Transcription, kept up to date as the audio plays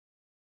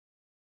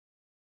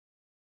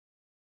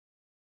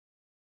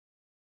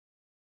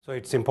So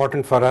it's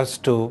important for us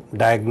to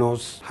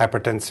diagnose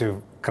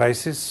hypertensive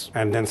crisis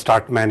and then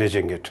start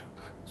managing it.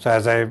 So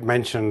as I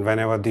mentioned,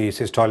 whenever the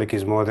systolic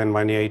is more than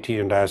 180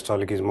 and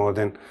diastolic is more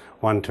than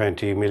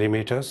 120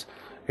 millimeters,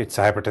 it's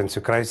a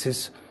hypertensive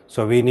crisis.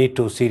 So we need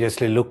to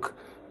seriously look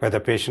whether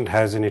the patient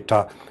has any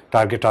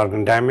target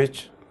organ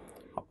damage,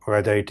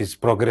 whether it is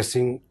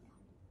progressing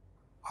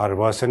or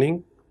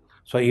worsening.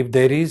 So if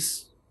there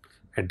is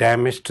a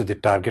damage to the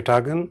target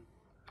organ,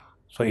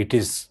 so it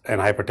is an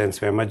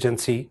hypertensive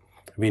emergency.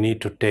 We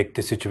need to take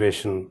the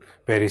situation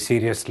very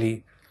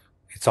seriously.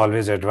 It's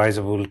always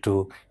advisable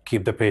to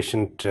keep the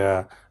patient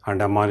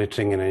under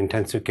monitoring in an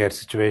intensive care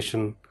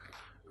situation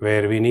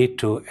where we need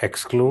to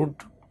exclude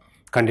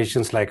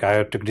conditions like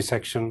aortic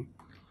dissection.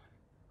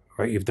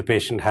 If the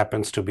patient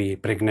happens to be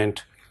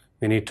pregnant,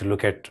 we need to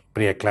look at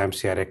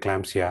preeclampsia,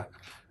 eclampsia,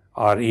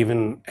 or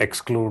even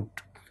exclude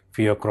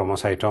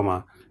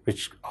pheochromocytoma,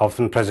 which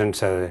often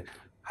presents as a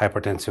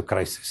hypertensive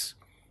crisis.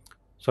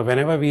 So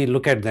whenever we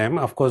look at them,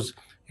 of course,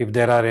 if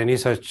there are any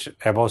such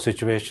above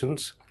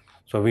situations,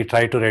 so we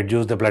try to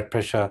reduce the blood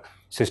pressure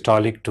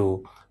systolic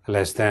to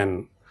less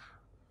than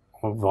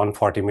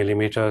 140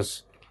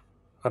 millimeters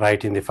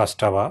right in the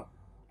first hour,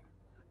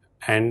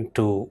 and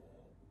to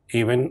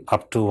even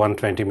up to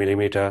 120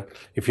 millimeter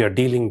if you are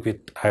dealing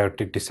with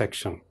aortic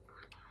dissection.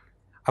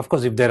 Of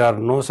course, if there are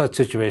no such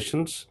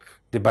situations,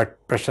 the blood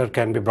pressure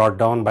can be brought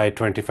down by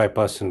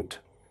 25%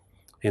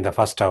 in the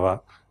first hour.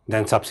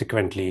 Then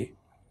subsequently,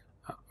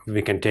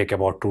 we can take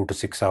about 2 to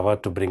 6 hours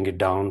to bring it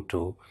down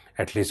to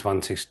at least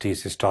 160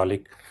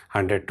 systolic,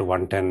 100 to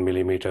 110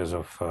 millimeters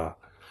of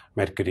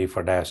mercury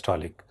for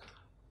diastolic.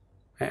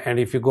 And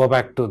if you go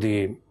back to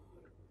the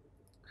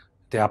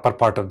upper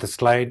part of the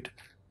slide,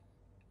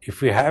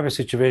 if we have a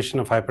situation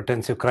of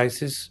hypertensive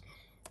crisis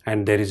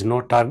and there is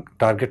no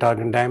target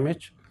organ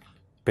damage,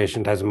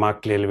 patient has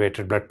markedly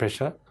elevated blood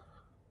pressure,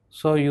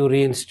 so you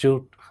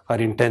reinstitute or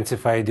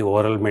intensify the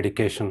oral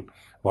medication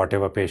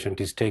whatever patient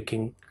is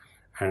taking,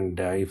 and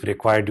if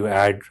required you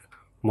add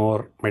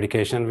more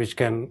medication, which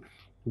can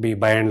be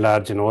by and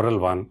large an oral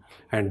one,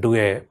 and do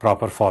a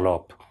proper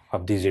follow-up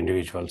of these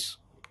individuals.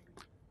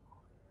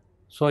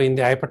 So in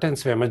the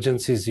hypertensive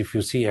emergencies, if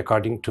you see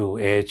according to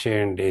AHA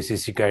and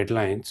ACC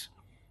guidelines,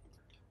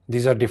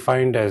 these are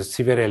defined as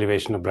severe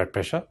elevation of blood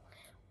pressure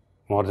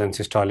more than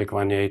systolic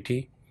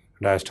 180,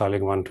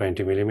 diastolic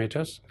 120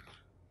 millimeters,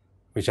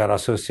 which are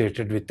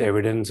associated with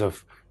evidence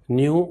of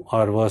new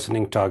or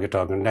worsening target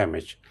organ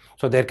damage.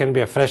 So there can be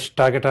a fresh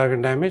target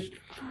organ damage,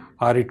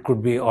 or it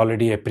could be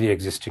already a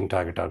pre-existing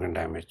target organ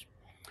damage.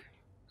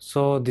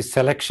 So the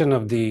selection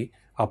of the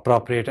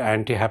appropriate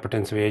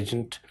antihypertensive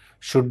agent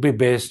should be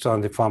based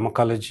on the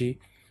pharmacology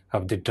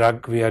of the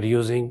drug we are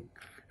using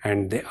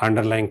and the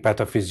underlying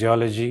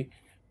pathophysiology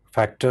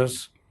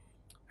factors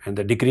and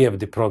the degree of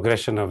the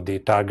progression of the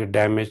target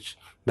damage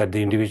that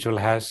the individual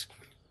has,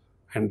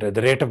 and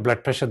the rate of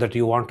blood pressure that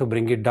you want to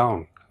bring it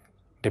down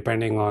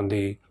depending on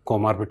the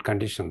comorbid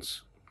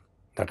conditions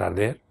that are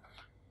there.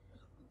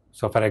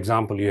 So for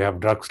example, you have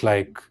drugs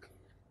like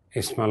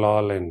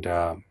esmolol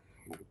and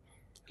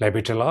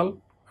labetalol,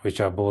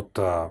 which are both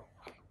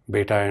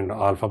beta and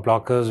alpha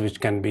blockers, which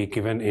can be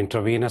given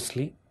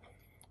intravenously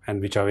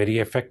and which are very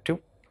effective,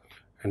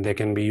 and they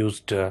can be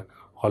used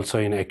also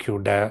in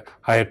acute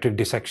aortic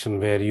dissection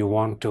where you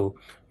want to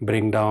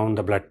bring down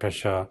the blood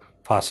pressure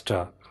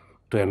faster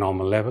to a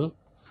normal level.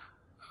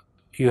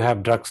 You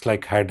have drugs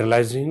like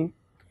hydralazine,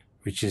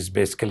 which is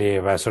basically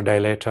a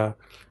vasodilator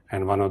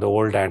and one of the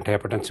old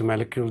antihypertensive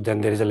molecules. Then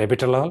there is a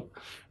labetalol,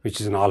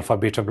 which is an alpha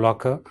beta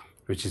blocker,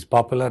 which is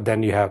popular.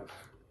 Then you have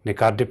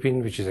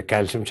nicardipine, which is a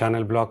calcium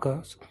channel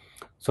blocker.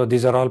 So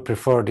these are all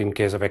preferred in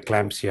case of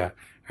eclampsia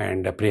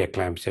and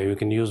preeclampsia. You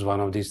can use one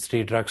of these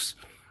three drugs.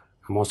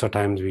 Most of the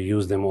times we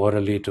use them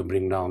orally to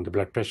bring down the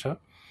blood pressure.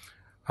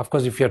 Of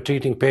course, if you are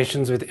treating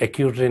patients with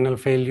acute renal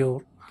failure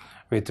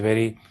with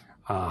very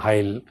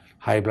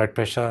high blood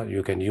pressure,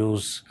 you can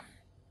use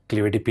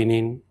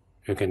clevidipine,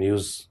 you can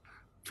use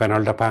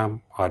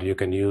phenoldiazepam, or you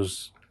can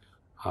use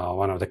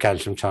one of the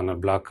calcium channel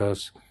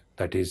blockers,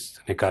 that is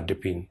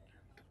nicardipine.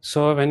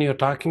 So when you're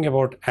talking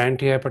about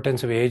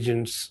antihypertensive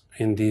agents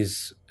in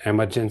these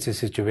emergency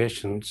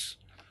situations,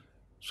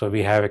 so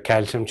we have a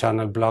calcium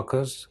channel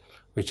blockers,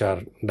 which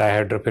are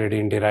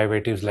dihydropyridine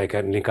derivatives like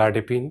a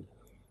nicardipine.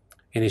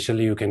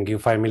 Initially you can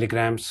give 5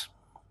 milligrams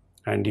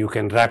and you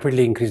can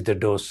rapidly increase the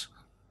dose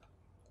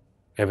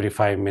every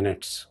 5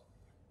 minutes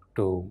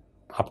to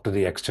up to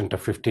the extent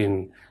of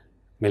 15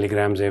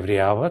 milligrams every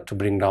hour to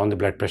bring down the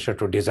blood pressure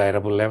to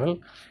desirable level.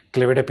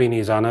 Clevidipine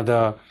is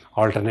another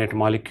alternate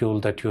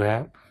molecule that you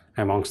have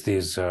amongst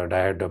these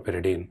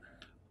dihydropyridine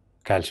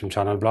calcium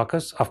channel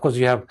blockers. Of course,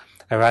 you have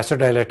a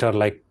vasodilator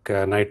like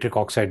nitric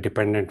oxide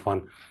dependent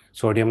one,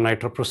 sodium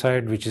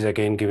nitroprusside, which is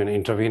again given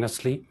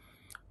intravenously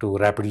to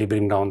rapidly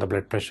bring down the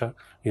blood pressure.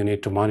 You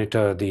need to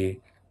monitor the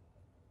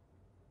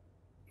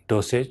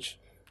dosage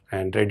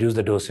and reduce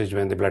the dosage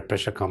when the blood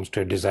pressure comes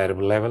to a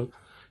desirable level.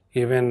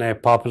 Even a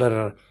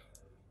popular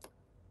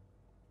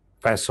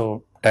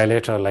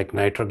vasodilator like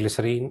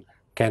nitroglycerine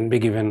can be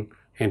given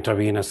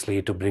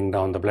intravenously to bring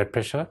down the blood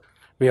pressure.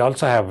 We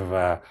also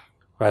have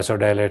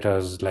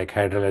vasodilators like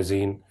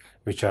hydralazine,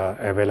 which are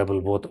available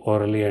both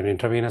orally and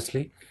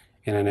intravenously.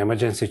 In an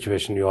emergency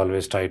situation, you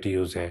always try to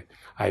use a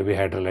IV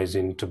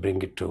hydralazine to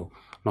bring it to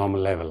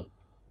normal level.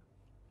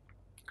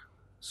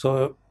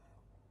 So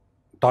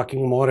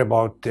talking more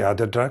about the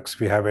other drugs,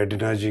 we have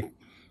adrenergic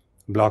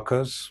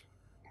blockers.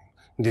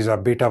 These are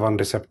beta-1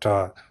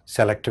 receptor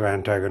selective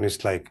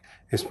antagonists like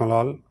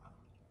ismalol.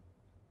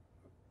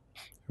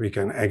 We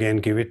can again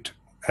give it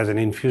as an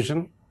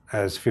infusion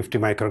as 50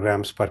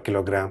 micrograms per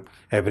kilogram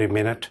every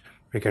minute.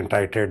 We can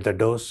titrate the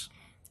dose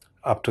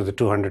up to the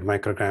 200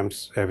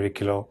 micrograms every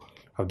kilo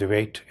of the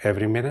weight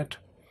every minute.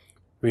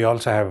 We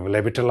also have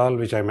labetalol,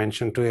 which I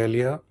mentioned to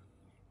earlier,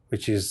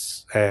 which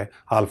is a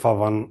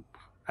alpha-1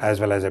 as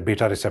well as a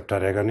beta receptor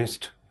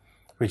agonist,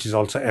 which is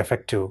also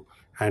effective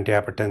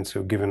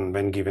antihypertensive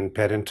when given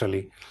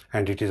parenterally,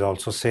 and it is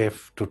also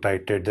safe to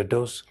titrate the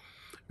dose.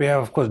 We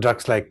have, of course,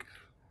 drugs like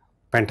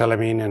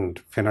pentylamine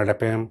and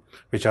phenoldiazepam,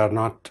 which are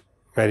not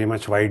very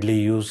much widely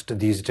used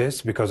these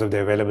days because of the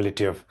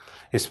availability of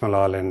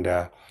ismalol and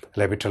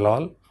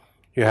labetalol.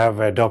 You have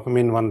a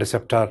dopamine 1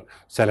 receptor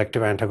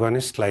selective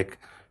antagonist like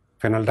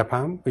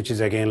phenoldiazepam, which is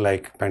again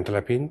like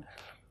pentylamine.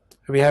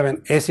 We have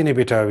an ACE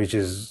inhibitor, which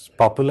is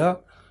popular,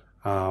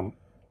 the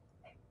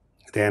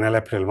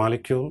enalapril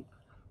molecule.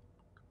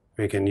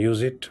 We can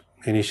use it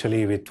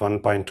initially with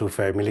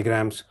 1.25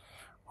 milligrams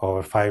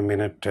over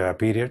 5-minute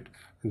period.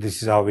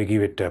 This is how we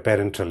give it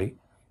parenterally,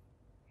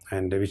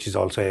 and which is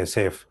also a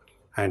safe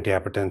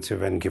antihypertensive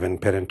when given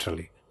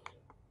parenterally.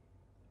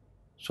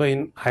 So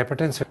in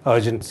hypertensive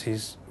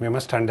urgencies, we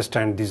must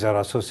understand these are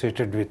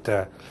associated with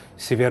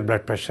severe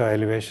blood pressure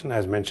elevation,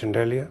 as mentioned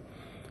earlier.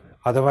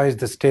 Otherwise,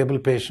 the stable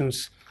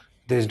patients,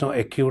 there is no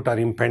acute or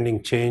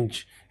impending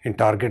change in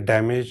target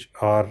damage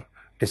or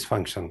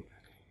dysfunction.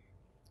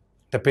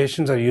 The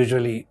patients are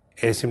usually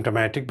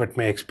asymptomatic but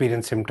may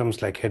experience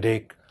symptoms like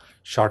headache,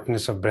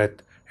 shortness of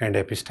breath, and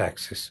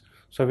epistaxis.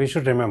 So we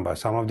should remember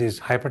some of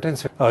these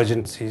hypertensive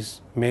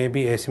urgencies may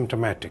be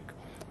asymptomatic.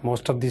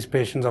 Most of these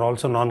patients are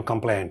also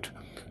non-compliant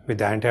with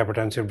the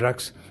antihypertensive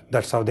drugs.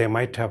 That's how they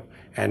might have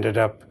ended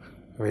up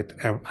with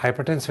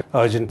hypertensive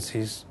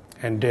urgencies,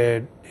 and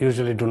they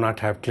usually do not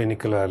have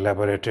clinical or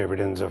laboratory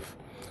evidence of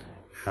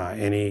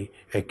any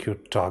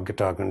acute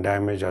target organ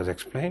damage, as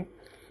explained.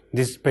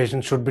 These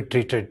patients should be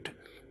treated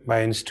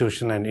by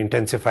institution and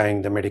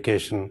intensifying the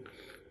medication,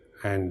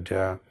 and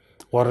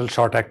oral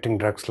short-acting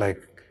drugs like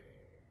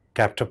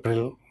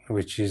captopril,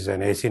 which is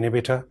an ACE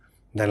inhibitor,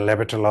 then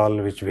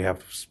labetalol, which we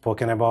have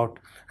spoken about,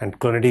 and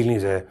clonidine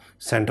is a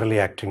centrally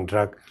acting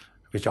drug,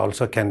 which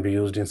also can be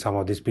used in some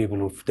of these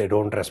people if they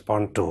don't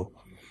respond to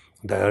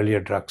the earlier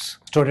drugs.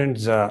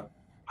 Students,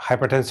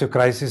 hypertensive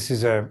crisis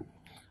is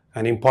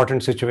an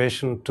important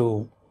situation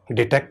to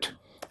detect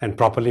and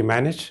properly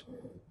manage.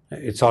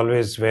 It's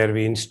always where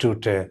we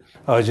institute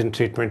urgent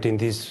treatment in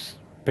these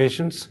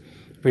patients.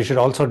 We should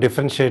also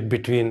differentiate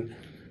between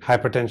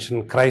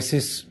hypertension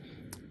crisis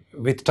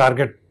with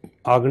target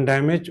organ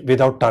damage,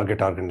 without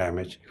target organ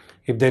damage.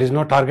 If there is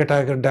no target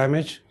organ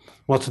damage,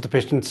 most of the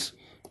patients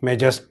may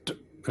just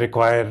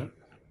require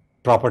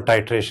proper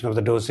titration of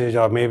the dosage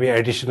or maybe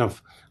addition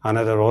of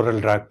another oral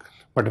drug.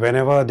 But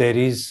whenever there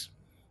is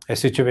a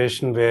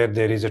situation where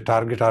there is a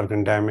target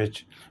organ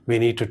damage, we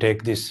need to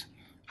take this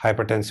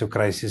hypertensive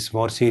crisis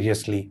more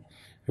seriously.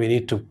 We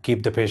need to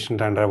keep the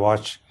patient under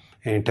watch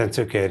in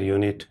intensive care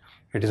unit.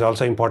 It is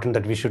also important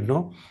that we should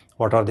know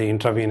what are the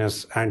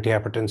intravenous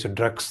antihypertensive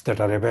drugs that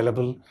are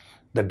available,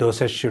 the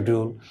dosage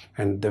schedule,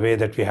 and the way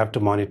that we have to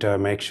monitor,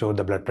 make sure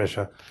the blood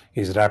pressure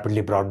is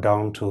rapidly brought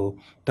down to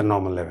the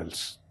normal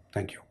levels.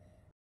 Thank you.